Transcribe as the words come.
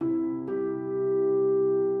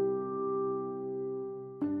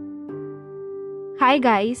Hi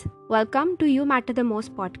guys, welcome to You Matter the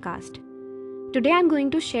Most podcast. Today I'm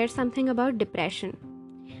going to share something about depression.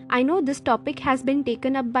 I know this topic has been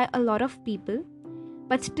taken up by a lot of people,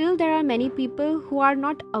 but still there are many people who are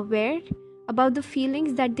not aware about the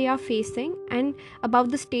feelings that they are facing and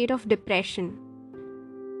about the state of depression.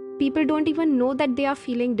 People don't even know that they are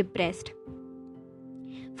feeling depressed.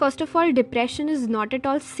 First of all, depression is not at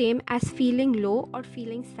all same as feeling low or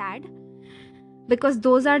feeling sad, because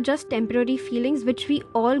those are just temporary feelings which we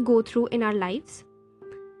all go through in our lives.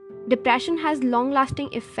 Depression has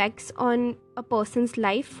long-lasting effects on a person's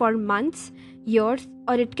life for months, years,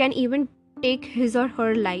 or it can even take his or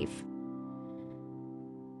her life.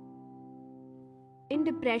 In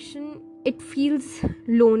depression, it feels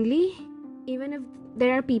lonely even if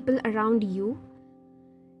there are people around you.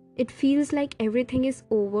 It feels like everything is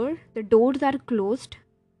over, the doors are closed.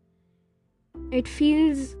 It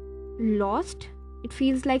feels lost. It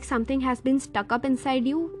feels like something has been stuck up inside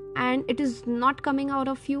you and it is not coming out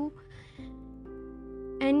of you.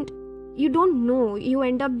 And you don't know. You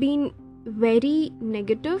end up being very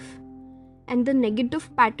negative, and the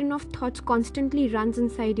negative pattern of thoughts constantly runs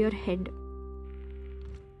inside your head.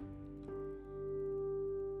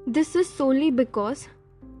 This is solely because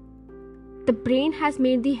the brain has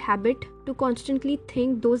made the habit to constantly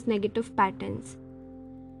think those negative patterns.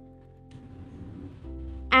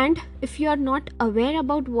 And if you are not aware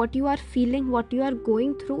about what you are feeling, what you are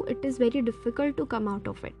going through, it is very difficult to come out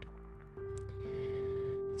of it.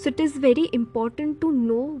 So it is very important to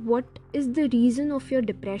know what is the reason of your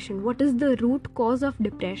depression, what is the root cause of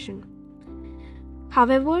depression.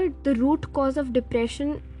 However, the root cause of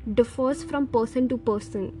depression differs from person to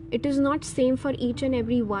person. It is not same for each and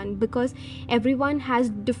every one, because everyone has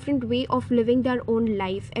different way of living their own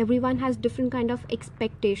life. Everyone has different kind of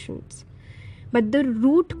expectations. But the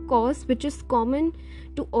root cause which is common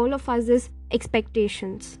to all of us is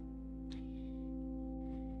expectations.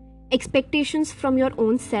 Expectations from your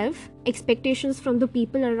own self, expectations from the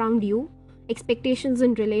people around you, expectations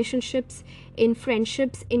in relationships, in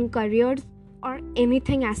friendships, in careers, or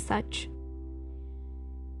anything as such.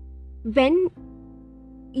 When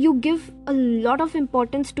you give a lot of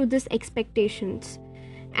importance to these expectations,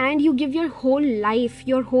 and you give your whole life,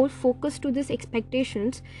 your whole focus to these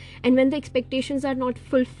expectations, and when the expectations are not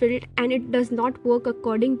fulfilled and it does not work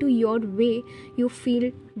according to your way, you feel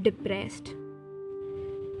depressed.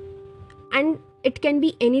 And it can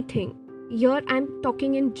be anything. Here I'm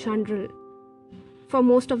talking in general for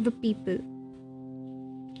most of the people.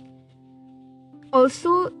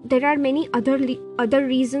 Also, there are many other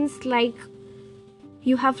reasons, like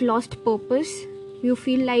you have lost purpose. You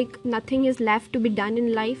feel like nothing is left to be done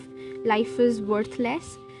in life. Life is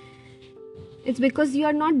worthless. It's because you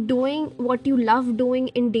are not doing what you love doing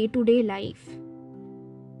in day-to-day life.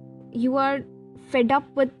 You are fed up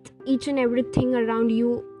with each and everything around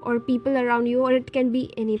you or people around you, or it can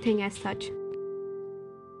be anything as such.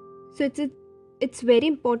 So it's very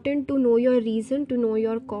important to know your reason, to know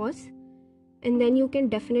your cause, and then you can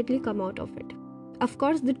definitely come out of it. Of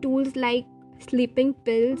course, the tools like sleeping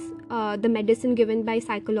pills, the medicine given by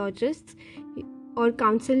psychologists, or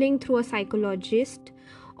counseling through a psychologist,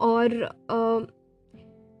 or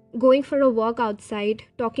going for a walk outside,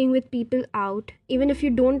 talking with people out. Even if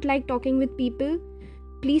you don't like talking with people,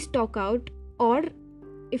 please talk out. Or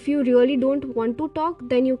if you really don't want to talk,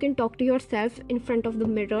 then you can talk to yourself in front of the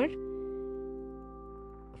mirror,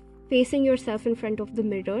 facing yourself in front of the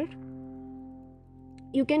mirror.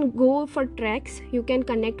 You can go for treks, you can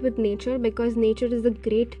connect with nature, because nature is a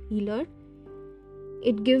great healer.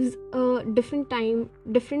 It gives a different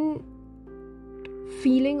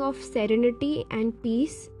feeling of serenity and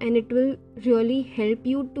peace, and it will really help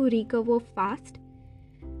you to recover fast.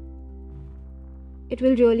 It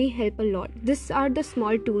will really help a lot. These are the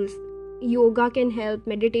small tools. Yoga can help,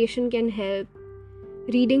 meditation can help,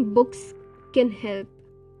 reading books can help.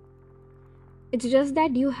 It's just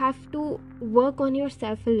that you have to work on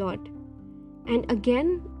yourself a lot. And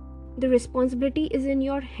again, the responsibility is in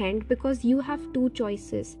your hand, because you have two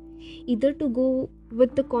choices. Either to go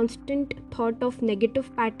with the constant thought of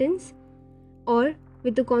negative patterns, or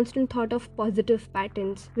with the constant thought of positive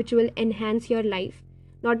patterns, which will enhance your life.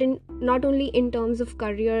 Not only in terms of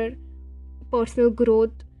career, personal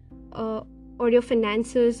growth, or your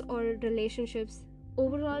finances or relationships.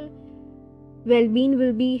 Overall well-being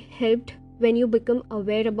will be helped when you become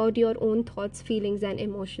aware about your own thoughts, feelings, and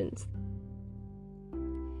emotions.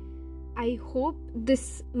 I hope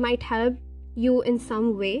this might help you in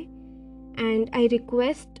some way, and I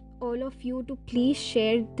request all of you to please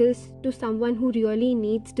share this to someone who really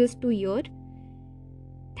needs this to hear.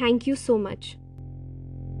 Thank you so much.